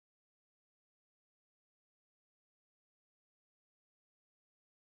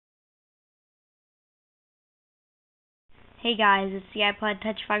Hey guys, it's the iPod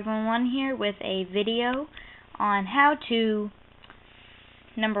Touch 511 here with a video on how to,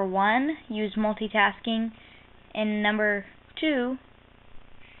 number 1, use multitasking, and number 2,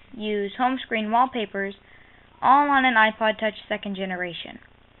 use Homescreen Wallpapers, all on an iPod Touch 2nd generation.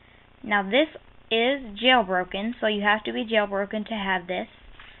 Now this is jailbroken, so you have to be jailbroken to have this.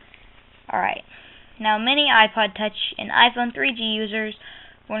 Alright, now many iPod Touch and iPhone 3G users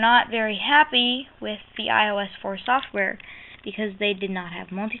were not very happy with the iOS 4 software because they did not have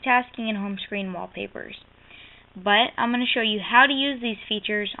multitasking and home screen wallpapers. But I'm going to show you how to use these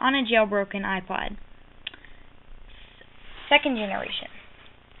features on a jailbroken iPod. 2nd generation.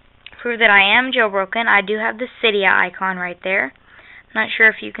 To prove that I am jailbroken, I do have the Cydia icon right there. I'm not sure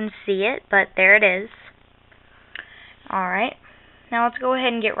if you can see it, but there it is. Alright, now let's go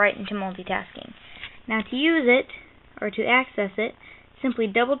ahead and get right into multitasking. Now to use it, or to access it, simply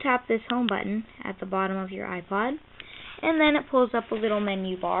double tap this home button at the bottom of your iPod, and then it pulls up a little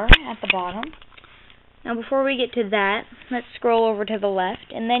menu bar at the bottom. Now before we get to that, let's scroll over to the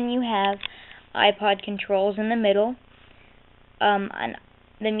left, and then you have iPod controls in the middle,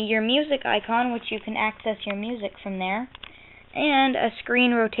 your music icon, which you can access your music from there, and a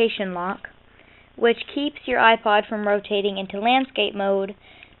screen rotation lock, which keeps your iPod from rotating into landscape mode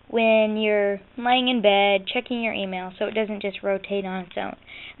when you're laying in bed, checking your email, so it doesn't just rotate on its own.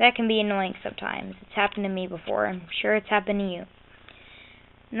 That can be annoying sometimes. It's happened to me before. I'm sure it's happened to you.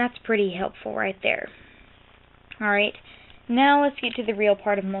 And that's pretty helpful right there. Alright, now let's get to the real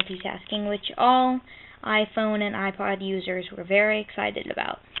part of multitasking, which all iPhone and iPod users were very excited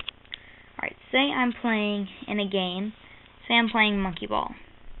about. Alright, say I'm playing in a game. Say I'm playing Monkey Ball.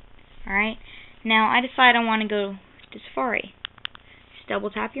 Alright, now I decide I want to go to Safari.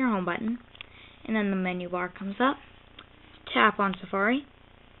 Double tap your home button, and then the menu bar comes up. Tap on Safari,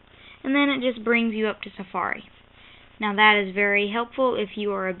 and then it just brings you up to Safari. Now that is very helpful if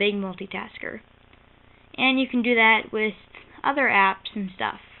you are a big multitasker, and you can do that with other apps and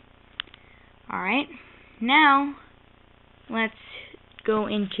stuff. Alright, now let's go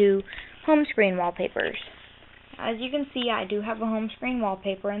into home screen wallpapers. As you can see, I do have a home screen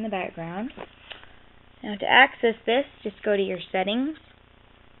wallpaper in the background. Now to access this, just go to your settings,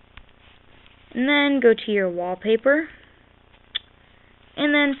 and then go to your wallpaper,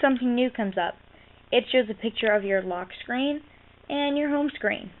 and then something new comes up. It shows a picture of your lock screen and your home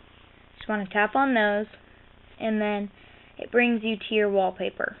screen. Just want to tap on those, and then it brings you to your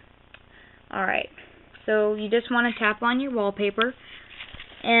wallpaper. Alright, so you just want to tap on your wallpaper,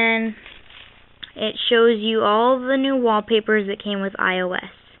 and it shows you all the new wallpapers that came with iOS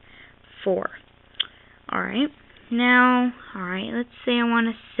 4. Alright, let's say I want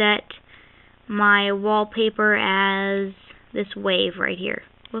to set my wallpaper as this wave right here.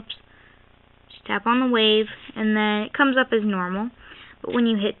 Whoops. Just tap on the wave, and then it comes up as normal. But when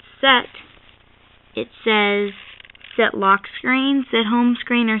you hit set, it says set lock screen, set home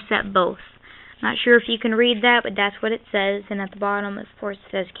screen, or set both. Not sure if you can read that, but that's what it says, and at the bottom, of course,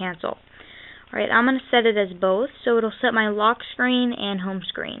 it says cancel. Alright, I'm going to set it as both, so it'll set my lock screen and home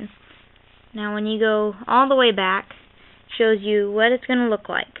screen. Now when you go all the way back, it shows you what it's going to look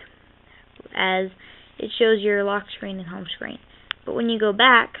like, as it shows your lock screen and home screen. But when you go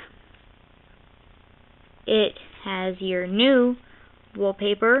back, it has your new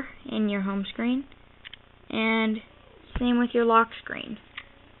wallpaper in your home screen, and same with your lock screen.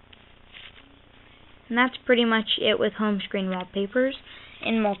 And that's pretty much it with home screen wallpapers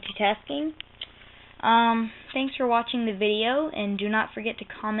and multitasking. Thanks for watching the video, and do not forget to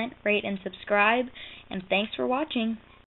comment, rate, and subscribe, and thanks for watching.